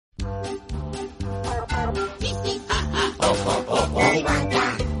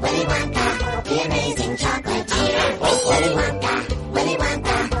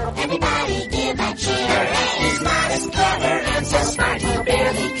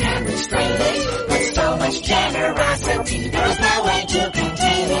such generosity. There's no way to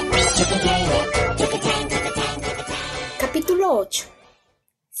contain it. To contain it. To contain, to contain, to contain. Capítulo 8.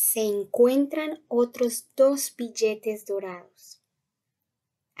 Se encuentran otros 2 billetes dorados.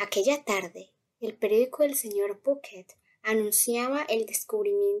 Aquella tarde, el periódico del señor Bucket anunciaba el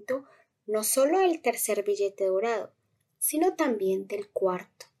descubrimiento no solo del tercer billete dorado, sino también del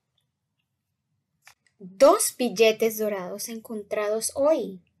cuarto. 2 billetes dorados encontrados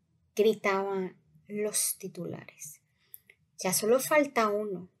hoy, gritaban los titulares. Ya solo falta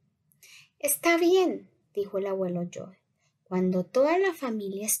uno. Está bien, dijo el abuelo Joe, cuando toda la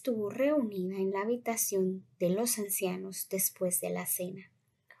familia estuvo reunida en la habitación de los ancianos después de la cena.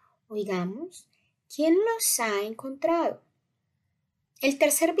 Oigamos, ¿quién los ha encontrado? El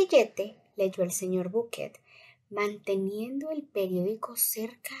tercer billete, leyó el señor Bucket, manteniendo el periódico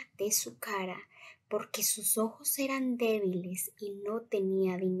cerca de su cara porque sus ojos eran débiles y no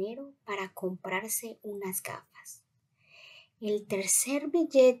tenía dinero para comprarse unas gafas. El tercer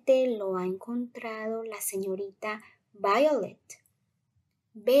billete lo ha encontrado la señorita Violet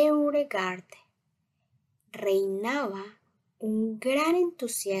Beauregard. Reinaba un gran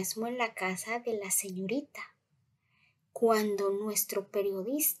entusiasmo en la casa de la señorita. Cuando nuestro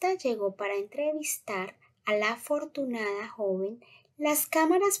periodista llegó para entrevistar a la afortunada joven, las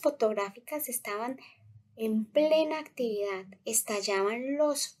cámaras fotográficas estaban en plena actividad. Estallaban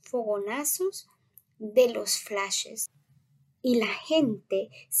los fogonazos de los flashes y la gente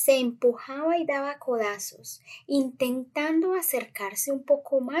se empujaba y daba codazos, intentando acercarse un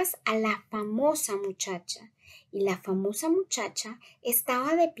poco más a la famosa muchacha. Y la famosa muchacha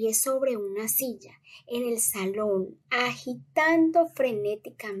estaba de pie sobre una silla en el salón, agitando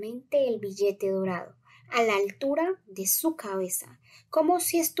frenéticamente el billete dorado a la altura de su cabeza, como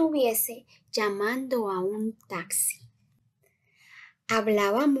si estuviese llamando a un taxi.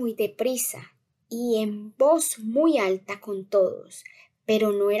 Hablaba muy deprisa y en voz muy alta con todos,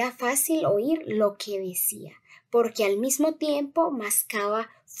 pero no era fácil oír lo que decía, porque al mismo tiempo mascaba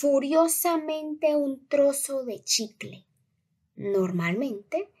furiosamente un trozo de chicle.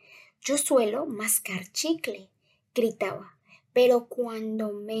 Normalmente yo suelo mascar chicle, gritaba, pero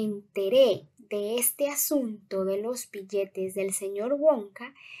cuando me enteré de este asunto de los billetes del señor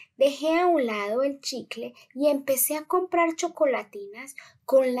Wonka, dejé a un lado el chicle y empecé a comprar chocolatinas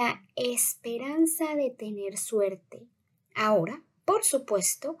con la esperanza de tener suerte. Ahora, por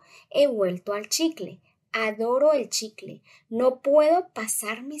supuesto, he vuelto al chicle. Adoro el chicle. No puedo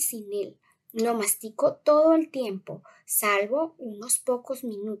pasarme sin él. Lo mastico todo el tiempo, salvo unos pocos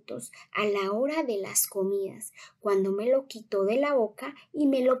minutos a la hora de las comidas, cuando me lo quito de la boca y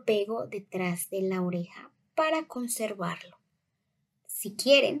me lo pego detrás de la oreja para conservarlo. Si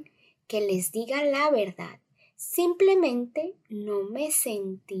quieren que les diga la verdad, simplemente no me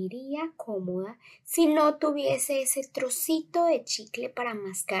sentiría cómoda si no tuviese ese trocito de chicle para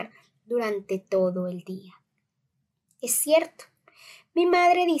mascar durante todo el día. Es cierto, mi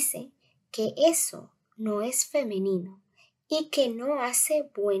madre dice que eso no es femenino y que no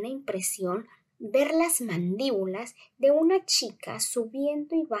hace buena impresión ver las mandíbulas de una chica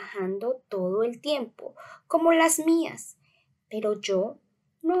subiendo y bajando todo el tiempo, como las mías, pero yo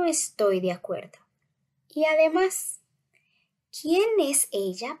no estoy de acuerdo. Y además, ¿quién es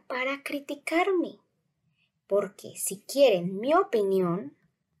ella para criticarme? Porque si quieren mi opinión,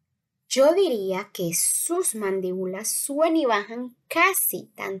 yo diría que sus mandíbulas suben y bajan casi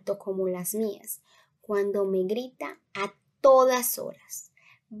tanto como las mías, cuando me grita a todas horas.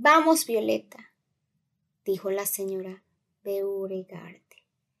 Vamos, Violeta, dijo la señora Beauregard,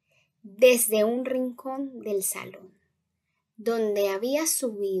 desde un rincón del salón, donde había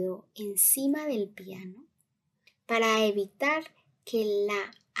subido encima del piano para evitar que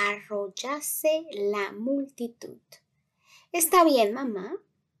la arrollase la multitud. Está bien, mamá.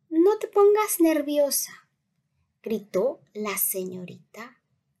 No te pongas nerviosa, gritó la señorita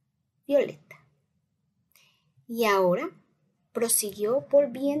Violeta. Y ahora prosiguió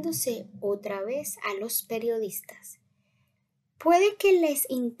volviéndose otra vez a los periodistas. Puede que les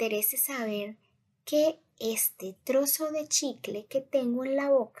interese saber que este trozo de chicle que tengo en la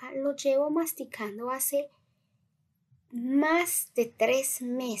boca lo llevo masticando hace más de 3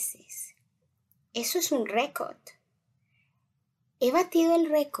 meses. Eso es un récord. He batido el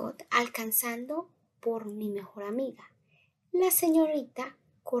récord alcanzando por mi mejor amiga, la señorita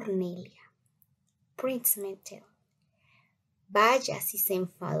Cornelia Princemetal. Vaya si se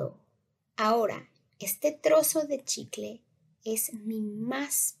enfadó. Ahora, este trozo de chicle es mi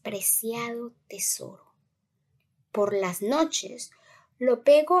más preciado tesoro. Por las noches lo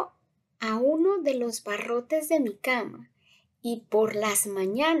pego a uno de los barrotes de mi cama y por las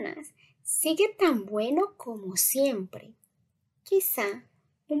mañanas Sigue tan bueno como siempre. Quizá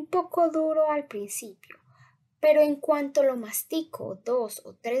un poco duro al principio, pero en cuanto lo mastico 2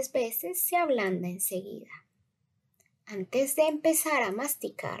 o 3 veces se ablanda enseguida. Antes de empezar a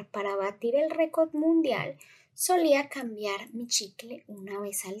masticar para batir el récord mundial, solía cambiar mi chicle una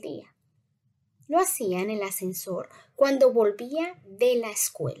vez al día. Lo hacía en el ascensor cuando volvía de la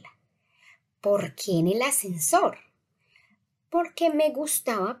escuela. ¿Por qué en el ascensor? Porque me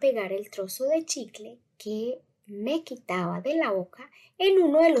gustaba pegar el trozo de chicle que me quitaba de la boca en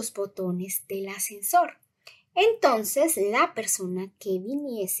uno de los botones del ascensor. Entonces la persona que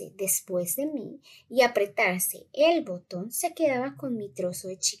viniese después de mí y apretase el botón se quedaba con mi trozo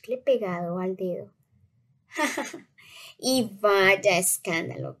de chicle pegado al dedo. Y vaya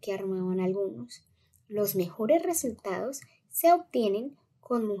escándalo que armaban algunos. Los mejores resultados se obtienen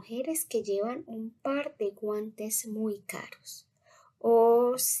con mujeres que llevan un par de guantes muy caros.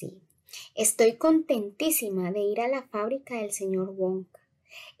 Oh, sí, estoy contentísima de ir a la fábrica del señor Wonka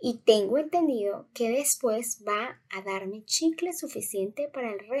y tengo entendido que después va a darme chicle suficiente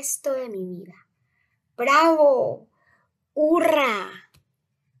para el resto de mi vida. ¡Bravo! ¡Hurra!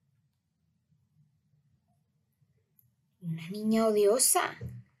 Una niña odiosa,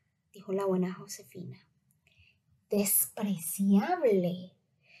 dijo la buena Josefina. Despreciable,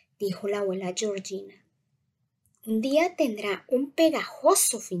 dijo la abuela Georgina. Un día tendrá un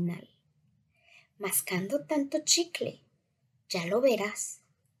pegajoso final. Mascando tanto chicle, ya lo verás.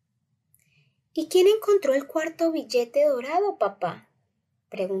 ¿Y quién encontró el cuarto billete dorado, papá?,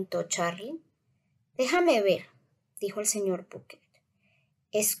 preguntó Charlie. Déjame ver, dijo el señor Bucket,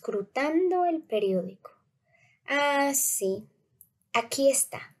 escrutando el periódico. Ah, sí, aquí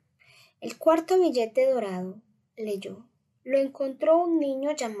está. El cuarto billete dorado, leyó, lo encontró un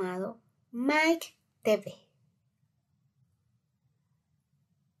niño llamado Mike TV.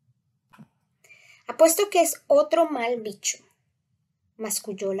 Apuesto que es otro mal bicho,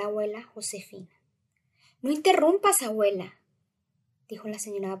 masculló la abuela Josefina. No interrumpas, abuela, dijo la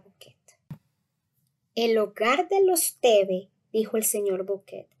señora Bucket. El hogar de los Teve, dijo el señor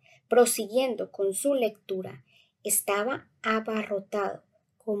Bucket, prosiguiendo con su lectura, estaba abarrotado,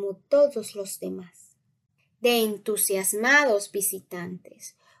 como todos los demás, de entusiasmados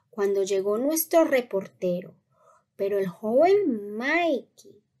visitantes, cuando llegó nuestro reportero, pero el joven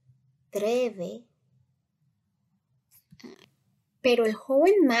Mike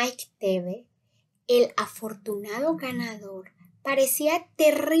Teve, el afortunado ganador, parecía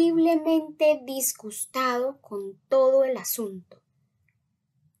terriblemente disgustado con todo el asunto.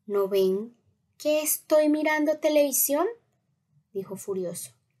 ¿No ven que estoy mirando televisión?, dijo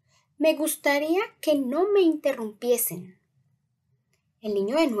furioso. Me gustaría que no me interrumpiesen. El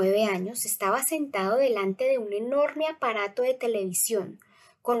niño de 9 años estaba sentado delante de un enorme aparato de televisión,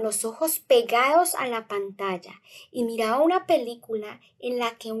 con los ojos pegados a la pantalla, y miraba una película en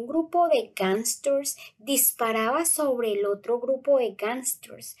la que un grupo de gángsters disparaba sobre el otro grupo de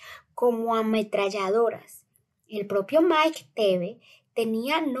gángsters como ametralladoras. El propio Mike Teve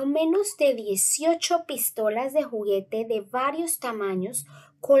tenía no menos de 18 pistolas de juguete de varios tamaños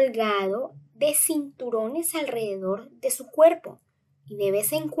colgado de cinturones alrededor de su cuerpo, y de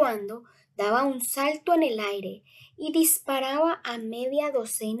vez en cuando daba un salto en el aire y disparaba a media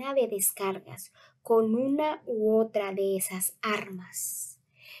docena de descargas con una u otra de esas armas.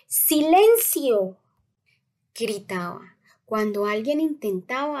 ¡Silencio!, gritaba cuando alguien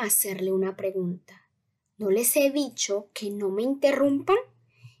intentaba hacerle una pregunta. ¿No les he dicho que no me interrumpan?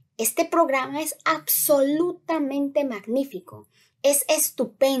 Este programa es absolutamente magnífico. Es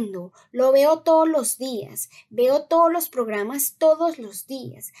estupendo, lo veo todos los días, veo todos los programas todos los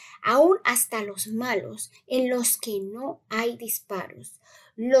días, aún hasta los malos, en los que no hay disparos.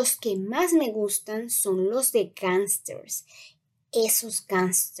 Los que más me gustan son los de gángsters. Esos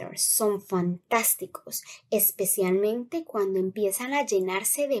gángsters son fantásticos, especialmente cuando empiezan a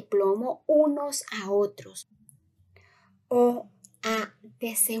llenarse de plomo unos a otros, o a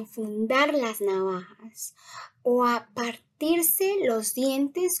desenfundar las navajas, o a partirse los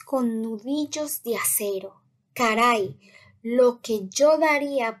dientes con nudillos de acero. Caray, lo que yo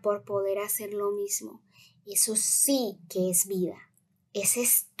daría por poder hacer lo mismo. Eso sí que es vida. Es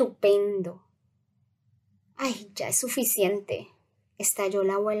estupendo. Ay, ya es suficiente, estalló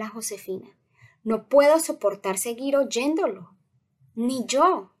la abuela Josefina. No puedo soportar seguir oyéndolo. Ni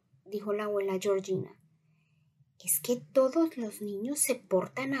yo, dijo la abuela Georgina. ¿Es que todos los niños se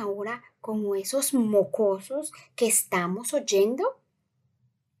portan ahora como esos mocosos que estamos oyendo?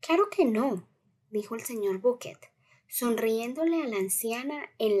 Claro que no, dijo el señor Bucket, sonriéndole a la anciana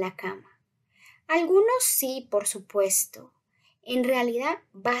en la cama. Algunos sí, por supuesto. En realidad,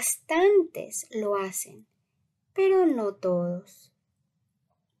 bastantes lo hacen, pero no todos.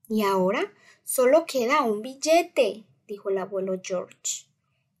 Y ahora solo queda un billete, dijo el abuelo George.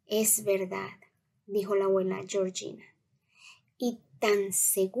 Es verdad, dijo la abuela Georgina. Y tan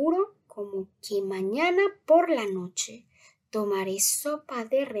seguro como que mañana por la noche tomaré sopa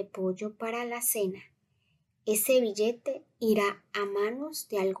de repollo para la cena. Ese billete irá a manos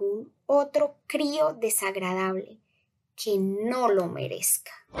de algún otro crío desagradable que no lo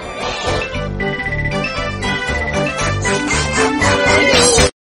merezca.